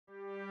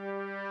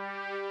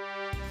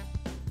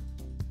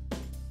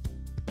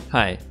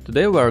Hi,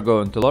 today we are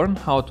going to learn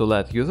how to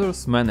let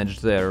users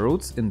manage their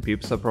routes in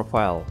PeepSo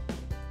profile.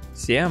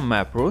 CM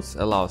Map Routes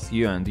allows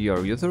you and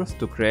your users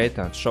to create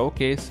and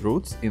showcase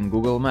routes in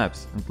Google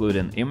Maps,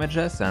 including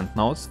images and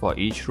notes for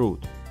each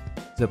route.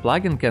 The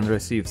plugin can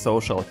receive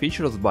social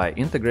features by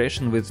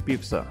integration with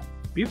PeepSo.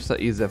 PeepSo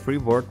is a free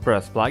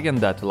WordPress plugin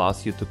that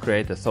allows you to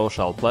create a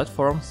social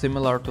platform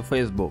similar to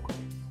Facebook.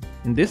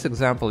 In this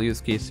example use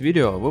case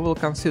video, we will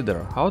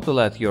consider how to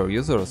let your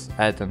users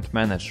add and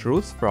manage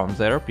routes from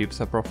their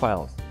PeepSo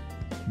profiles.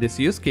 This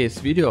use case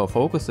video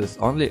focuses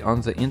only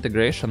on the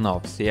integration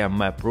of CM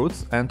Map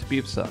Routes and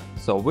PeepSo,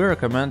 so we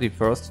recommend you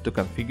first to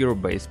configure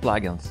base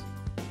plugins.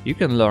 You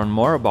can learn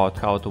more about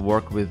how to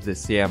work with the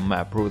CM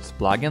Map Routes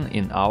plugin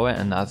in our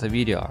another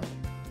video.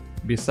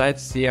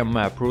 Besides CM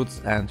Map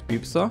Routes and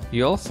PeepSo,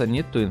 you also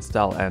need to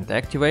install and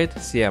activate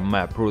CM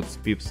Map Routes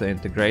PeepSo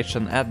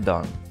integration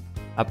add-on.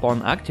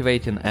 Upon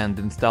activating and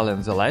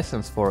installing the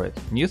license for it,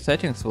 new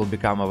settings will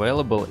become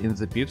available in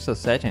the PeepSo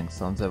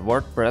settings on the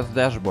WordPress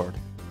dashboard.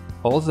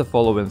 All the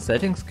following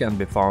settings can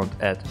be found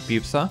at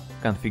PeepSo,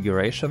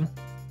 Configuration,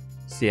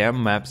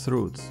 CM Maps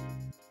Routes.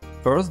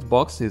 First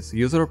box is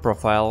User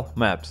Profile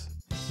Maps.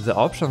 The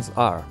options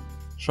are: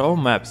 Show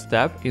Maps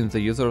tab in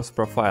the user's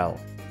profile.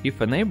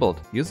 If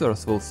enabled,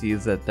 users will see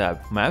the tab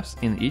Maps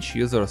in each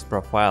user's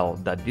profile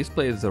that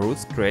displays the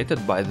routes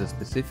created by the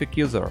specific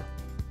user.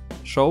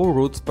 Show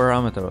routes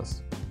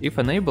parameters. If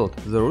enabled,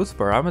 the routes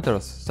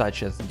parameters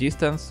such as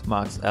distance,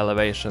 max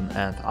elevation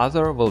and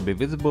other will be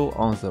visible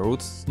on the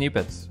routes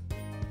snippets.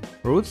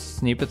 Routes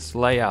snippets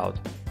layout.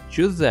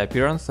 Choose the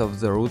appearance of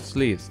the routes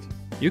list.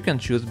 You can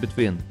choose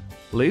between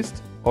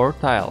list or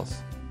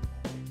tiles.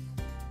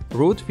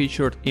 Route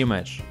featured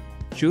image.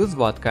 Choose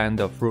what kind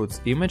of routes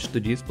image to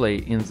display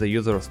in the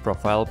user's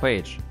profile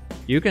page.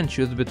 You can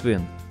choose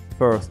between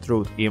first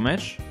route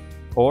image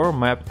or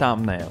map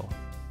thumbnail.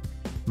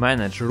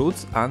 Manage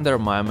routes under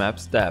My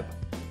Maps tab.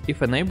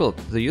 If enabled,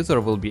 the user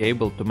will be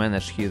able to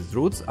manage his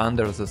routes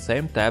under the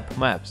same tab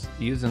Maps,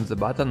 using the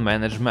button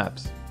Manage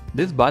Maps.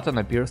 This button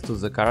appears to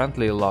the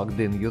currently logged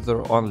in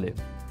user only.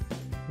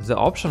 The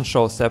option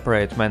Show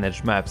Separate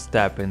Manage Maps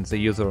tab in the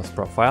user's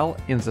profile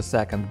in the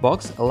second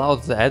box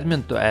allows the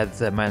admin to add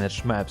the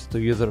Manage Maps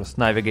to users'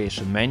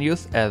 navigation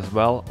menus as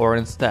well or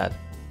instead.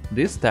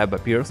 This tab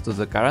appears to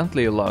the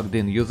currently logged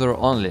in user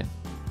only.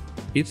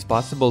 It's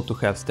possible to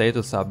have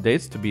status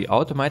updates to be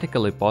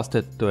automatically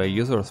posted to a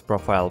user's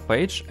profile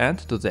page and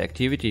to the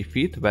activity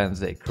feed when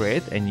they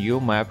create a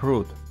new map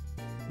route.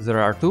 There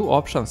are two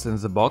options in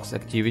the box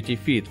Activity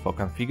feed for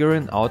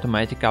configuring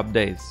automatic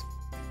updates.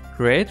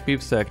 Create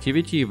PeepSo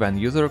activity when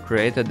user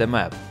created a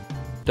map.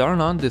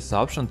 Turn on this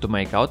option to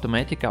make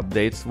automatic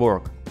updates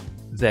work.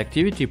 The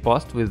activity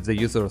post with the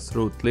user's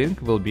route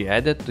link will be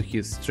added to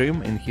his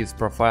stream in his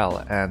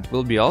profile and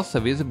will be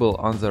also visible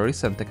on the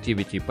recent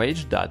activity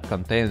page that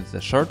contains the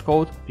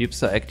shortcode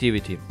PeepSo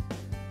activity.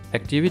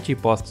 Activity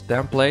post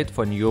template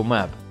for new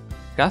map.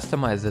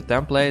 Customize the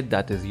template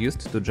that is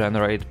used to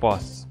generate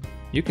posts.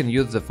 You can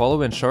use the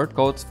following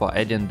shortcodes for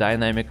adding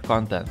dynamic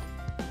content: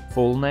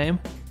 full name,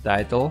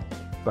 title,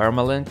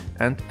 permalink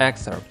and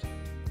excerpt.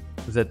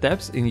 The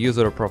tabs in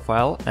user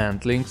profile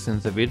and links in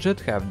the widget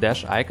have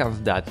dash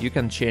icons that you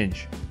can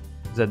change.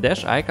 The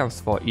dash icons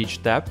for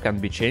each tab can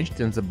be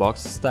changed in the box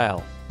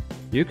style.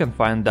 You can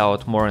find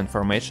out more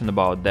information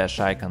about dash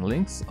icon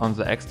links on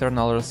the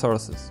external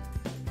resources.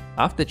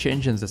 After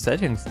changing the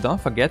settings,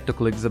 don't forget to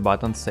click the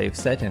button Save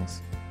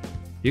Settings.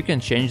 You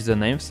can change the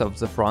names of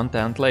the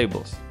front-end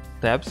labels,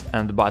 tabs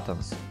and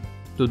buttons.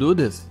 To do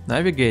this,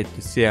 navigate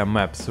to CM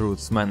Maps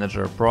Routes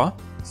Manager Pro,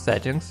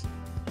 Settings,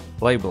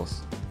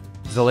 Labels.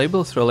 The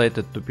labels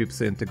related to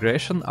PeepSo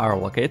integration are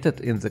located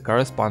in the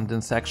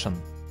corresponding section.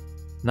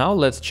 Now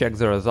let's check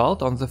the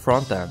result on the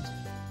front end.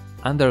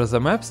 Under the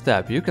Maps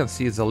tab you can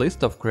see the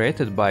list of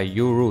created by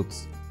you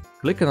routes.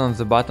 Clicking on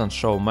the button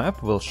Show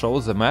Map will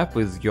show the map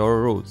with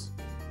your routes.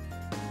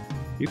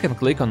 You can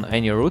click on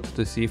any route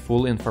to see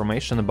full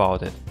information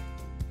about it.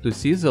 To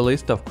see the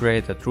list of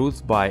created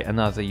routes by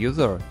another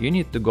user, you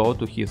need to go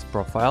to his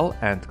profile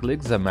and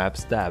click the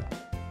Maps tab.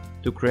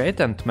 To create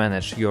and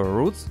manage your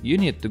routes, you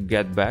need to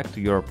get back to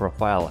your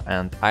profile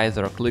and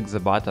either click the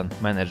button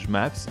Manage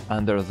Maps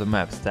under the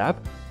Maps tab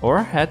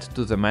or head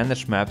to the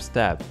Manage Maps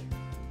tab.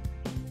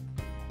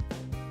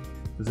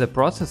 The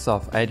process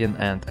of adding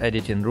and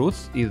editing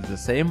routes is the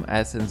same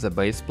as in the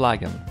base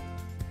plugin.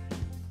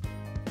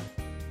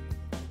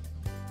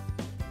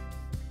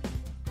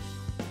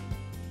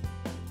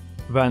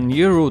 When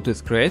new route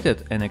is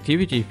created, an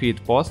activity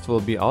feed post will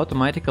be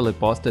automatically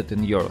posted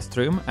in your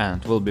stream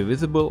and will be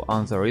visible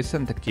on the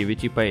recent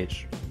activity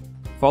page.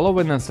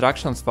 Following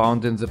instructions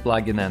found in the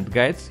plugin and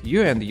guides,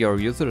 you and your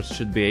users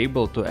should be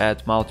able to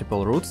add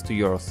multiple routes to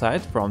your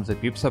site from the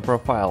PeepSo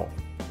profile.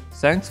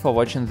 Thanks for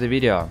watching the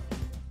video.